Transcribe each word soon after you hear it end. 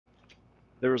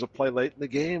there was a play late in the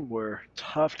game where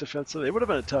tough defensive. It would have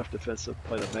been a tough defensive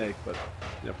play to make, but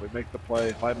if we make the play,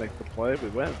 if I make the play, we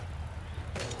win.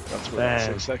 That's where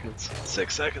that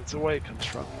 6 seconds away comes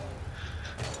from.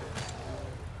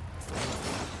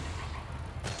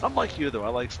 I'm like you though. I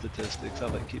like statistics. I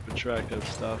like keeping track of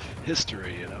stuff,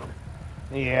 history. You know.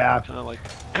 Yeah. Kind of like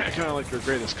your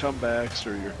greatest comebacks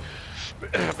or your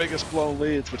biggest blown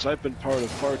leads, which I've been part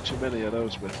of far too many of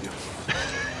those with you.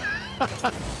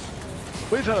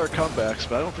 We've had our comebacks,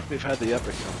 but I don't think we've had the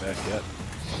epic comeback yet.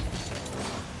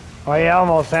 Oh, you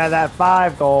almost had that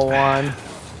 5-goal one.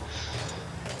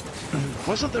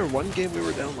 Wasn't there one game we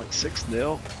were down like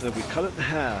 6-0 and we cut it in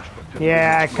half? But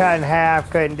yeah, cut in half,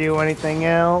 couldn't do anything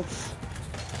else.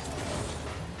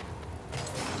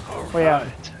 All we right.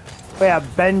 have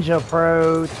Benja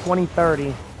Pro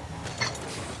 2030.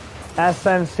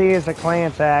 SMC is a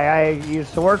clan tag. I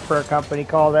used to work for a company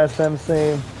called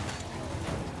SMC.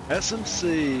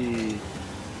 SMC,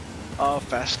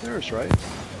 fasteners, right?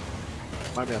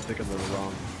 Maybe I'm thinking they're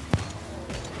wrong.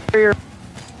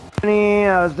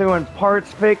 I was doing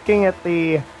parts picking at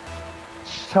the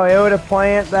Toyota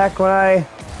plant back when I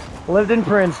lived in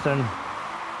Princeton.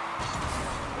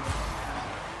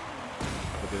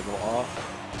 Maybe a little off.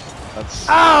 That's.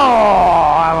 Oh,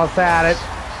 I almost had it.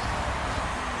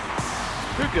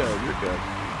 You're good. You're good.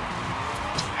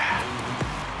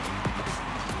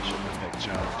 Shouldn't have fake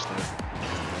challenge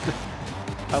there.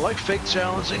 I like fake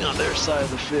challenging on their side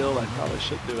of the field. I probably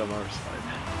should do it on our side.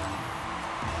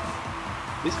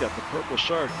 He's got the purple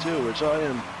shark too, which I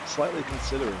am slightly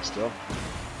considering still.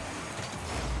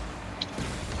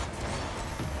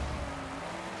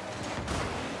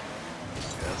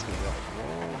 Yeah, that's gonna be off the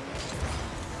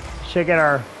wall. Should get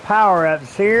our power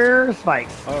ups here.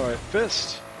 Spikes. All right,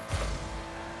 fist.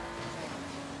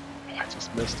 Oh, I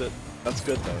just missed it. That's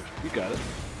good though. You got it.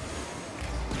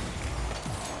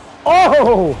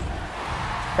 Oh!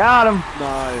 Got him.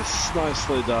 Nice,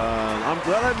 nicely done. I'm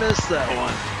glad I missed that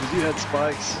one because you had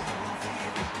spikes.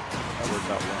 That worked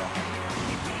out well.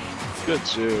 Good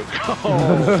juke.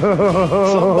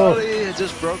 Oh, somebody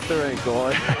just broke their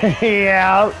ankle.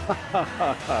 Yeah.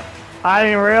 I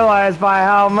didn't realize by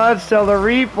how much till the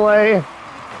replay.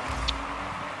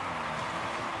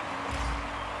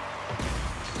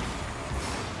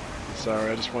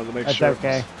 Sorry, I just wanted to make That's sure.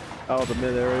 okay. Out of the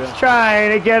mid area.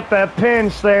 Trying to get the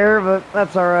pinch there, but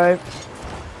that's all right.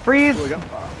 Freeze.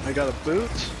 Oh, I got a boot.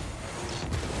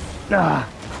 I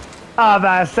was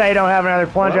about to say, don't have another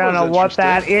plunge. Well, I don't know what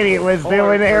that idiot was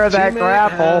doing there, that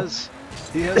grapple.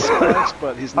 He has spikes,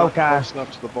 but he's not okay. close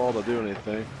enough to the ball to do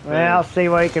anything. Well, I'll see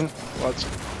what he can. Well,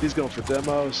 he's going for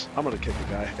demos. I'm going to kick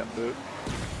a guy. I got boot.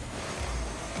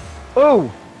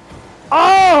 Ooh.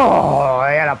 Oh,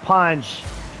 I got a punch.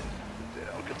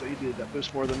 You did that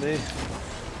boost more than me.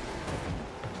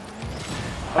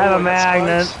 I have a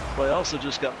magnet. Spikes, but I also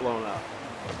just got blown out.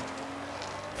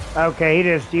 Okay, he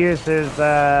just used his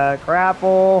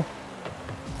grapple.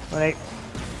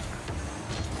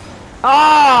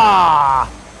 Ah!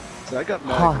 So I got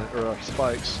magnet or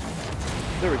spikes.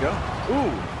 There we go.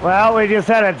 Ooh. Well, we just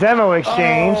had a demo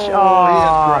exchange. Oh, he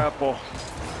had grapple.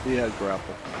 He had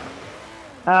grapple.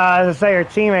 As I say, your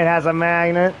teammate has a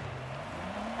magnet.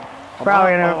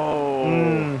 Probably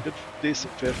gonna. Good,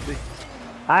 decent 50.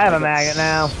 I have a magnet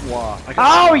now.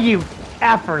 Oh, you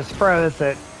effers froze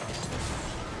it.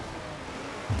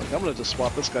 I'm gonna just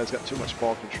swap. This guy's got too much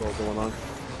ball control going on.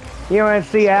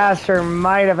 UNC Asher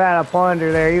might have had a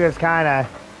plunder there. He was kind of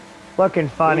looking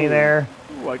funny there.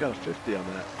 Ooh, I got a 50 on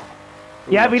that.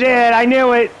 Ooh, yep, he did. I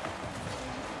knew it.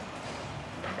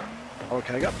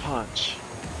 Okay, I got punch.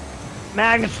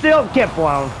 Magnet still get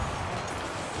blown.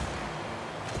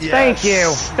 Yes. Thank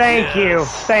you. Thank you.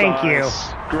 Thank you.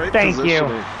 Great Thank you.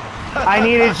 positioning. I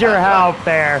needed your help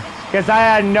there because I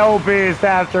had no boost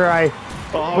after I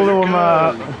blew him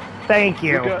up. Thank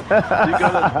you.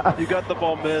 You got the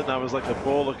ball mid, and I was like a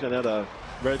bull looking at a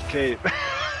red cape.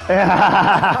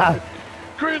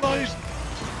 Green light.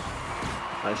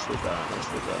 Nicely done.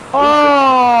 Nicely done.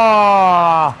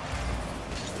 Oh!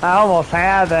 I almost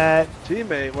had that.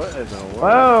 Teammate, what in the world?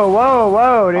 Whoa, whoa,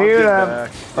 whoa, dude.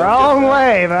 Wrong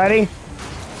way, buddy.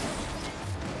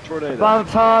 Tornado.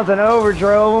 Bumped Hans and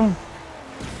overdrove him.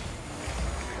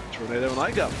 Tornado, and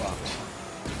I got bumped.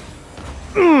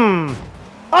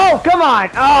 Oh, come on.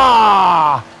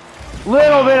 Ah!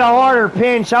 Little bit of harder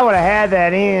pinch. I would have had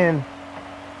that in.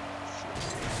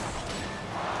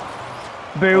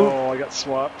 Boot. Oh, I got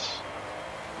swapped.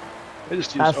 I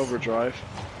just used overdrive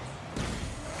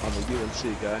on the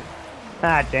UNC guy.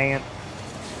 Ah, dang it.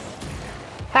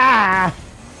 Ha!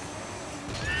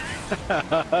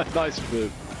 Nice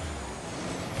boot.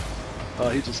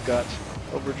 He just got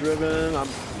overdriven.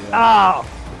 Oh,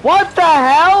 what the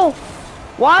hell?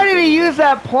 Why did he use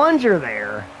that plunger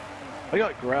there? I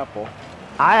got grapple.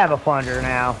 I have a plunger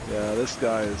now. Yeah, this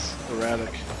guy is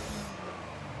erratic.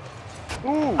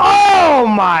 Ooh. Oh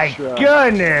my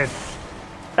goodness!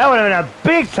 That would have been a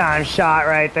big time shot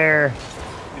right there.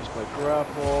 Use my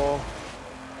grapple.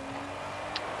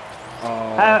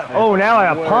 Oh, now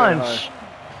I got punch.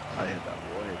 I hit that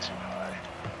way too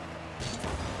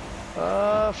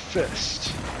high.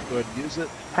 Fist. Go ahead and use it.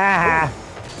 Haha.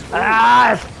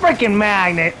 It's freaking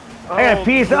magnet. I got a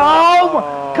piece.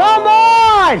 Oh, come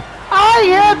on! I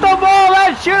hit the ball.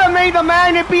 That should have made the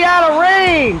magnet be out of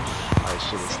range. I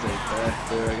should have stayed back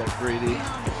there. I got greedy.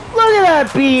 Look at that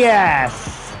BS.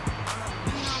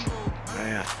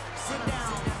 Man.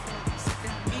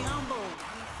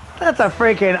 That's a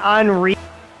freaking unreal.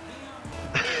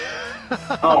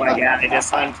 Oh my god, I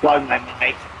just unplugged my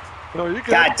mic. No, you're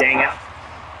good. God dang it.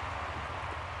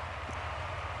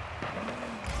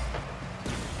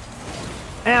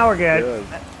 Now we're good.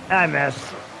 I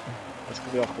missed. That's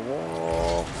gonna be off the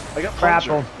wall. I got Grapple.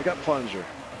 plunger. I got plunger.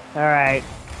 Alright.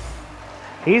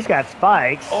 He's got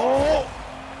spikes. Oh!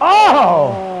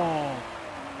 Oh!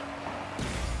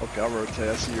 Okay, I'll rotate.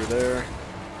 I see you're there.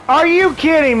 Are you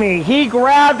kidding me? He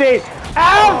grabbed it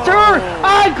after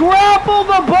I grappled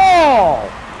the ball!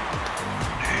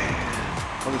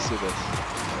 Let me see this.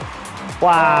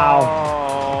 Wow.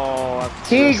 Oh,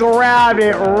 He grabbed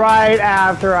it right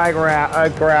after I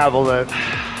grappled it.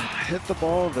 I hit the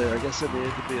ball there. I guess it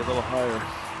needed to be a little higher.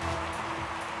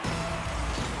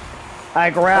 I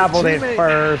grappled it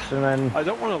first and then... I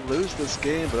don't want to lose this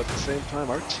game, but at the same time,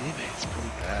 our teammate's pretty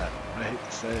bad. I hate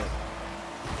to say it.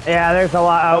 Yeah, there's a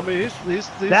lot. I mean, he's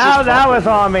that was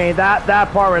on me.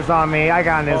 That part was on me. I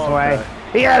got in his way. Okay.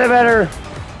 He had a better...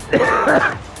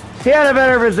 he had a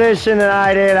better position than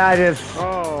I did. I just...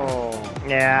 Oh.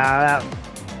 Yeah,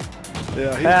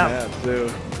 Yeah, he's mad, too.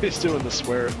 He's doing the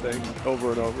swear thing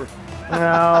over and over.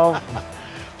 No.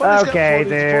 But Okay,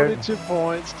 he's got 42 dude.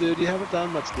 points, dude. You haven't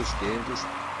done much this game. Just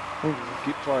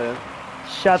keep playing.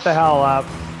 Shut the hell up.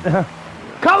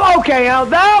 Come, okay, now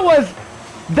that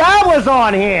was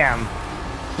on him.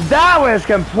 That was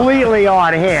completely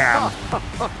on him.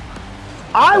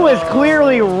 I was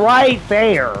clearly right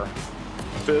there.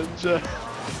 Benja.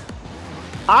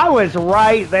 I was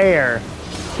right there.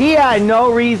 He had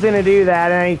no reason to do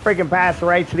that, and he freaking passed it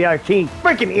right to the other team.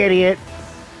 Freaking idiot.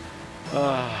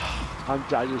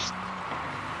 I just...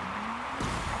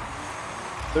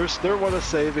 They're one of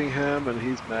saving him, and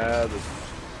he's mad. And,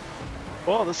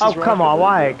 well, this is Oh, come on.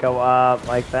 Why it go up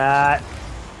like that?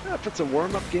 Yeah, if it's a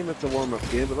warm-up game, it's a warm-up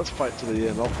game, but let's fight to the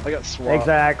end. I got swapped.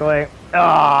 Exactly.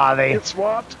 Ah, they... Get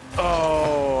swapped.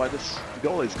 Oh, the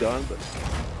goalie's gone, but...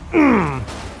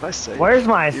 Nice save. Where's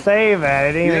my save at?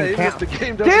 It didn't even count. The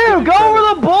game Dude, go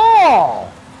over the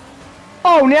ball!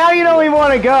 Oh, now you don't even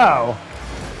want to go.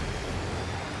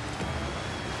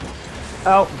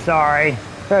 Oh, sorry.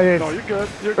 No, you're good.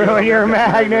 You're good. Ruin your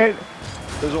magnet.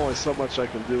 There's only so much I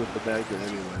can do with the magnet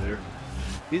anyway there.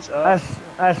 He's up.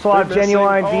 I swapped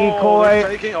genuine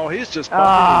decoy. Oh, he's just bumping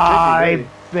and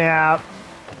kicking me. Yeah.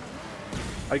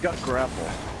 I got grapple.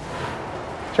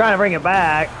 Trying to bring it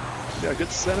back. Yeah, good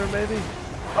center maybe.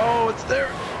 Oh, it's there.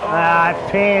 Oh. I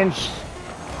pinched.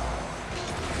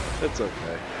 It's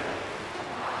okay.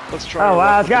 Let's try. Oh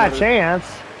wow, it's got a chance.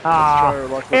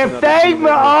 If they,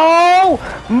 oh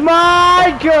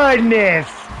my goodness.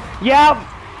 Yep.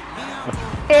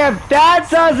 If that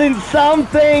doesn't sum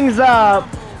things up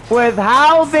with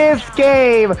how this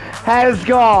game has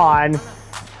gone,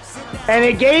 and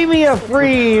it gave me a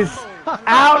freeze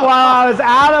out while I was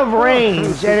out of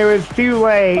range and it was too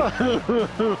late.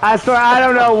 I swear I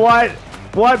don't know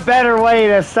what better way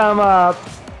to sum up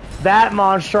that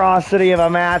monstrosity of a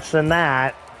match than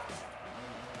that.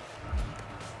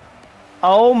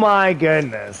 Oh my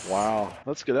goodness. Wow.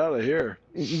 Let's get out of here.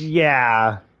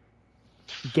 Yeah.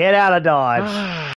 Get out of Dodge.